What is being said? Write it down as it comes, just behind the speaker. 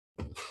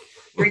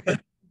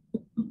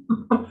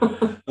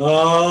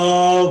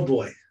Oh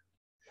boy,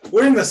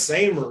 we're in the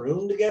same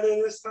room together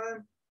this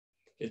time.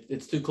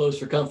 It's too close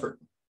for comfort.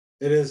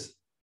 It is.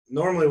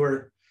 Normally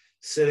we're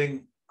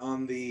sitting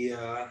on the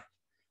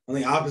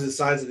opposite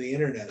sides of the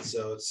internet,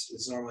 so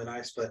it's normally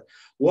nice. But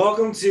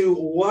welcome to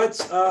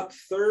What's Up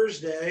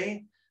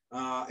Thursday.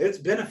 It's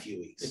been a few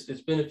weeks.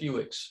 It's been a few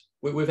weeks.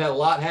 We've had a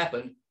lot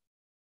happen.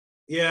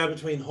 Yeah,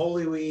 between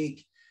Holy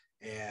Week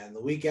and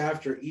the week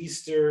after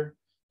Easter,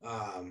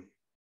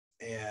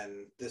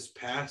 and this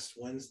past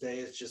Wednesday,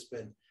 it's just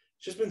been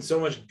so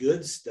much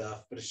good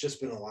stuff, but it's just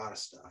been a lot of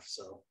stuff.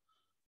 So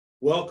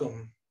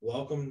welcome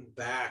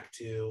back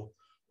to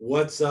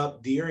What's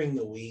Up during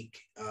the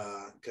week,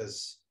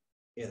 because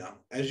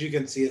as you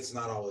can see, it's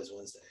not always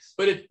Wednesdays.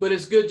 But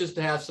it's good just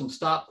to have some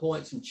stop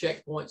points and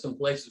checkpoints, some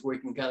places where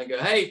you can kind of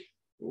go, hey,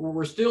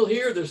 we're still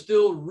here. There's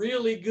still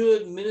really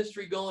good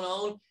ministry going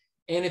on.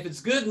 And if it's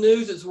good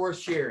news, it's worth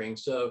sharing.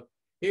 So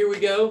here we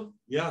go.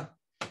 Yeah.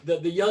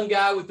 The young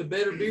guy with the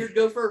better beard,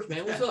 go first,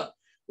 man. What's up?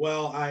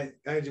 Well, I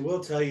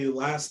will tell you,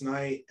 last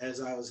night as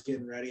I was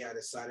getting ready, I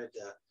decided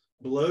to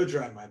blow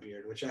dry my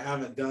beard, which I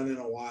haven't done in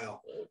a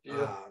while. Oh,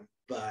 yeah.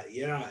 But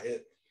yeah, do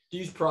you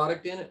use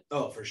product in it?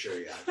 Oh, for sure,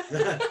 yeah.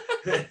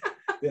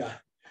 Yeah.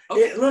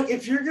 Okay. Look,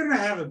 if you're gonna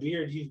have a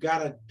beard, you've got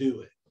to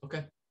do it.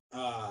 Okay.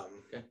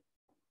 Okay.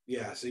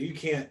 Yeah, so you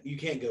can't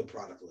go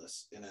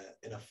productless in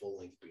a full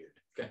length beard.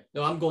 Okay.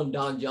 No, I'm going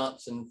Don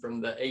Johnson from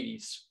the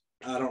 80s.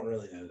 I don't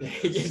really know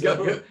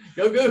that.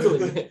 Go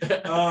Google it.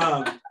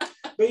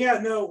 But yeah,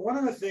 no, one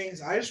of the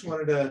things I just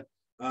wanted to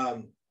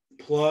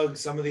plug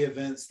some of the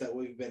events that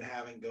we've been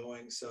having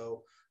going.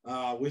 So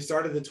we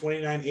started the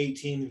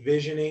 2918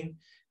 visioning,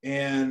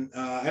 and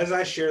as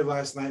I shared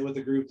last night with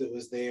the group that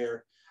was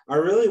there, I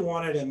really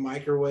wanted a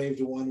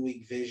microwaved 1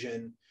 week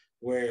vision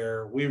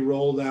where we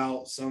rolled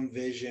out some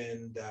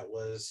vision that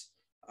was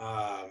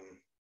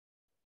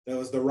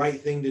the right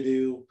thing to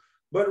do.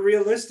 But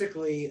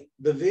realistically,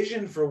 the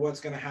vision for what's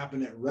going to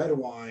happen at Red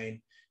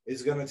Wine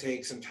is going to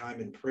take some time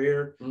in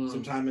prayer,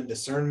 some time in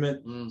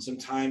discernment, some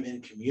time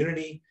in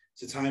community,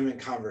 some time in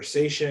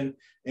conversation.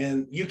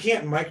 And you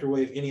can't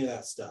microwave any of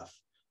that stuff.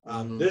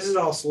 This is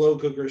all slow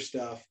cooker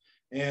stuff.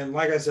 And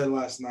like I said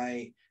last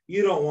night,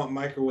 you don't want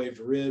microwaved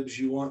ribs.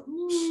 You want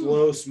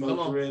slow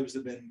smoked ribs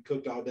that have been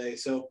cooked all day.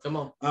 So come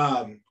on.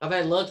 I've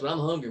had lunch, but I'm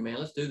hungry, man.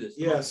 Let's do this.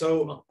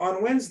 So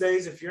on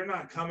Wednesdays, if you're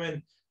not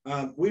coming,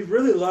 we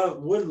really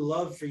would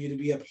love for you to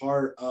be a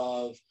part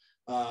of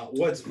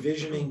what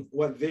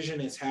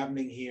vision is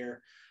happening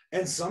here,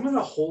 and some of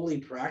the holy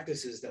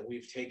practices that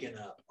we've taken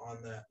up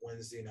on that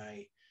Wednesday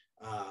night.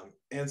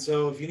 And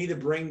so if you need to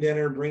bring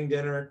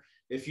dinner.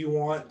 If you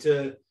want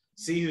to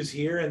see who's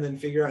here and then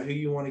figure out who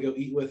you want to go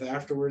eat with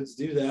afterwards,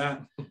 do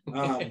that.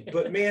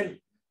 But man,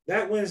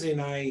 that Wednesday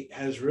night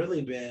has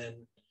really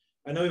been,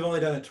 I know we've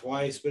only done it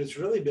twice, but it's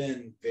really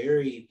been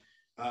very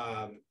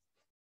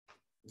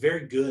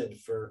very good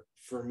for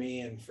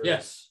me and for.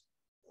 Yes.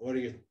 What are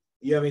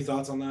you have any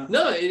thoughts on that?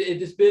 No,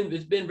 it's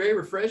been very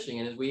refreshing.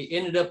 And as we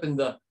ended up in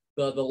the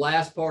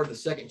last part of the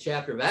second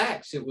chapter of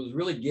Acts, it was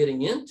really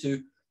getting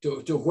into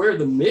where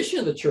the mission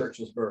of the church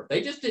was birthed.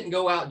 They just didn't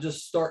go out and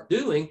just start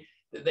doing.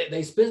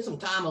 They spent some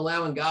time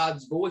allowing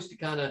God's voice to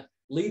kind of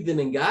lead them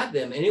and guide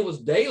them. And it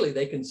was daily.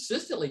 They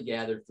consistently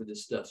gathered for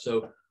this stuff.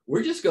 So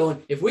we're just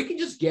going, if we can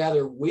just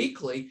gather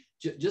weekly,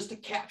 just to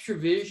capture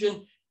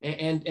vision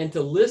and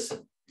to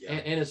listen. Yeah.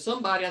 And as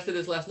somebody, I said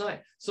this last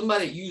night,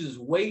 somebody that uses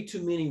way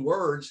too many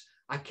words,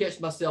 I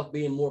catch myself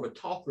being more of a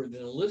talker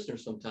than a listener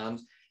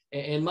sometimes.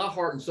 And my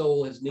heart and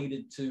soul has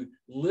needed to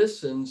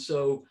listen.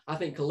 So I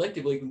think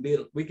collectively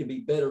we can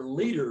be better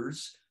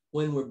leaders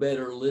when we're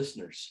better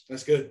listeners.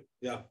 That's good.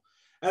 Yeah.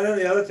 And then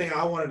the other thing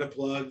I wanted to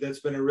plug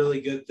that's been a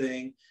really good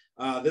thing,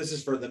 this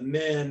is for the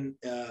men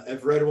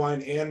at Red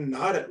Wine and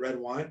not at Red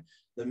Wine,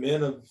 the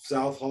men of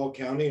South Hall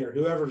County or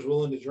whoever's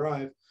willing to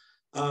drive.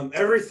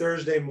 Every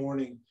Thursday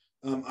morning,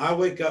 I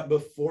wake up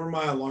before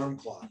my alarm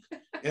clock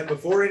and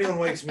before anyone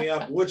wakes me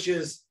up, which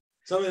is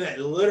something that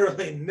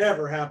literally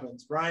never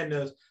happens. Brian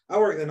knows I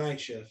work the night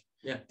shift.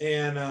 Yeah.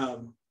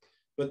 And,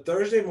 but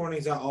Thursday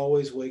mornings, I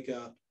always wake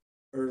up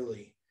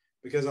early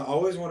because I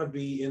always want to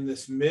be in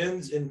this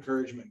men's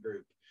encouragement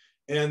group.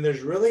 And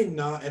there's really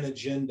not an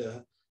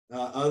agenda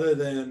other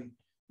than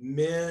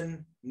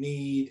men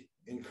need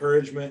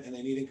encouragement and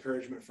they need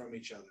encouragement from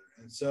each other.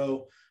 And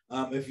so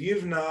if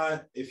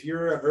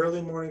you're an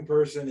early morning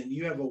person and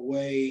you have a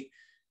way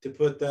to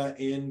put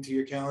that into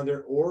your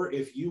calendar, or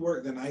if you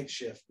work the night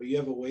shift, but you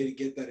have a way to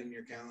get that in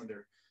your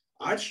calendar,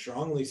 I'd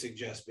strongly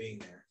suggest being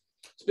there.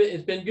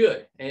 It's been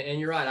good. And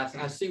you're right.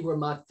 I see where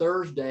my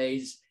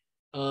Thursdays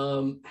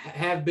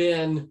have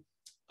been,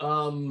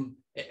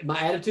 my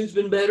attitude's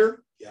been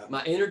better. Yeah.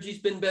 My energy's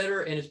been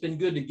better, and it's been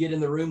good to get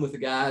in the room with the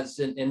guys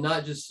and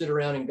not just sit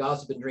around and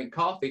gossip and drink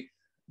coffee,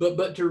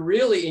 but to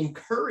really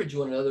encourage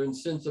one another in the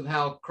sense of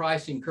how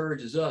Christ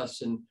encourages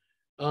us. And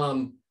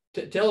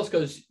tell us,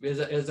 because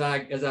as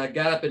I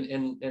got up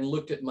and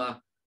looked at my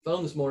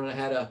phone this morning, I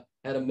had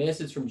had a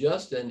message from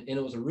Justin, and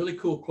it was a really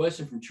cool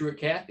question from Truett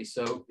Cathy.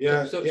 So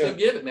so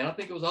give it, man. I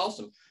think it was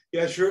awesome.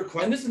 Yeah, Truett.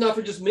 And this is not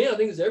for just me. I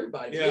think it's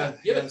everybody. Yeah,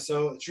 give it.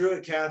 So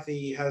Truett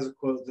Cathy has a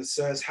quote that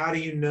says, "How do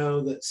you know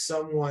that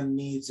someone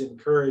needs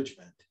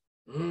encouragement?"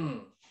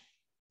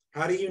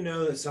 How do you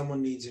know that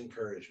someone needs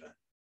encouragement?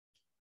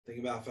 Think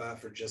about that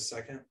for just a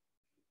second.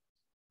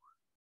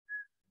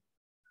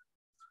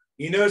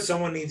 You know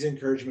someone needs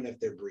encouragement if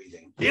they're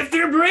breathing. If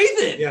they're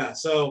breathing. Yeah.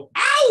 So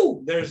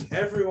there's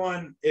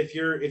everyone. If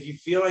you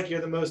feel like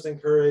you're the most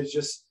encouraged,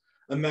 just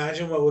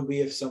imagine what would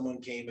be if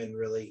someone came and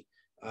really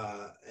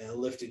and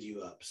lifted you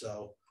up.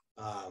 So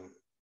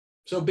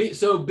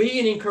be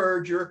an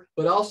encourager,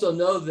 but also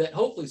know that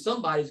hopefully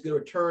somebody's going to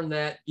return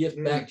that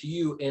gift back to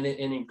you and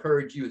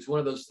encourage you. It's one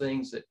of those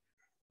things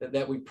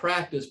that we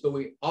practice, but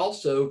we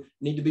also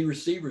need to be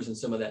receivers in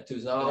some of that too.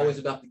 It's not always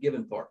about the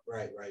giving part.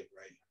 Right.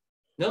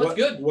 No, it's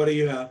good. What do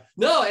you have?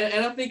 No,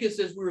 and I think it's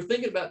as we were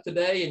thinking about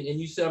today, and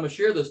you said I'm gonna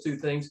share those two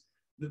things.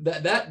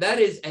 That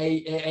is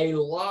a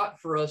lot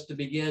for us to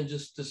begin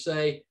just to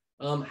say,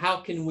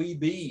 how can we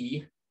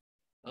be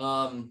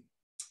more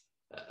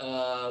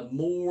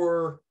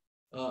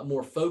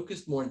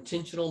focused, more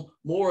intentional,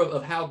 more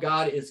of how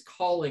God is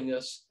calling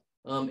us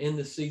in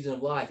this season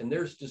of life. And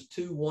there's just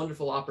two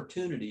wonderful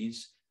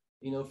opportunities,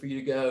 for you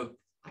to go,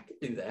 I could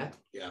do that.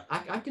 Yeah.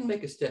 I can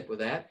make a step with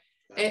that.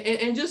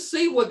 And just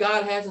see what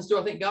God has in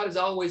store. I think God is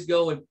always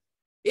going,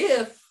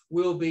 if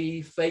we'll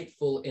be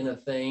faithful in a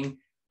thing,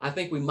 I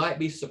think we might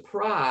be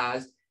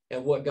surprised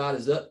at what God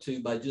is up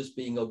to by just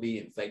being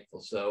obedient and faithful.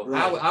 So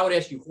I would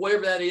ask you,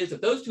 whatever that is,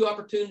 if those two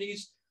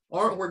opportunities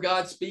aren't where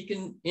God's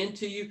speaking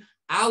into you,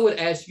 I would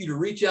ask you to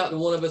reach out to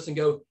one of us and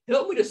go,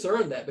 help me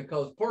discern that,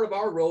 because part of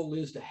our role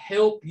is to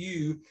help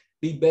you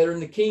be better in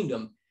the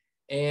kingdom.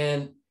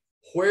 And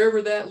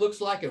wherever that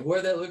looks like and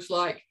where that looks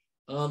like,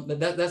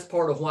 that's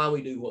part of why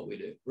we do what we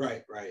do.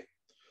 Right.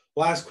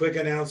 Last quick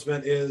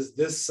announcement is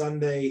this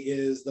Sunday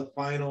is the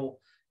final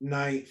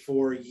night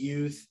for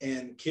youth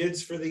and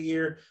kids for the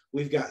year.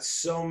 We've got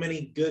so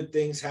many good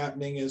things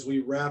happening as we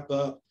wrap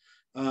up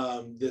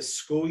this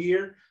school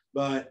year,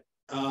 but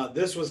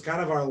this was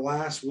kind of our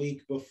last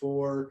week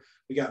before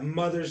we got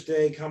Mother's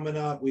Day coming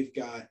up. We've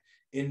got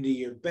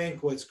end-of-year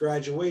banquets,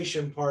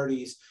 graduation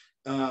parties,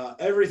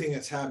 everything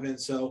that's happening.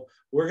 So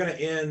we're going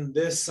to end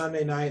this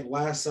Sunday night,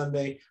 last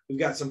Sunday. We've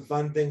got some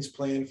fun things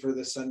planned for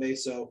this Sunday.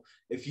 So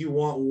if you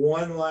want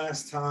one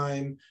last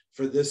time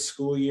for this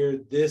school year,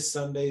 this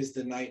Sunday is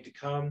the night to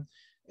come.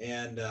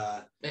 And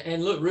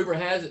look, rumor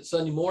has it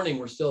Sunday morning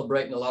we're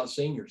celebrating a lot of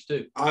seniors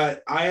too. I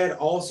had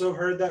also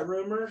heard that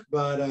rumor,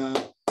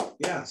 but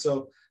yeah.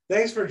 So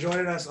thanks for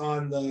joining us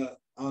on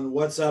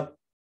What's Up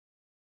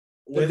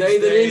Wednesday. The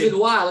day that ends in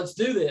Y. Let's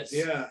do this.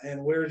 Yeah,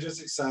 and we're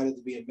just excited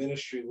to be in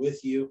ministry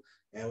with you,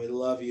 and we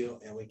love you,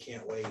 and we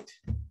can't wait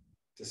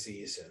to see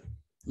you soon.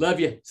 Love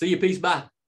you. See you. Peace. Bye.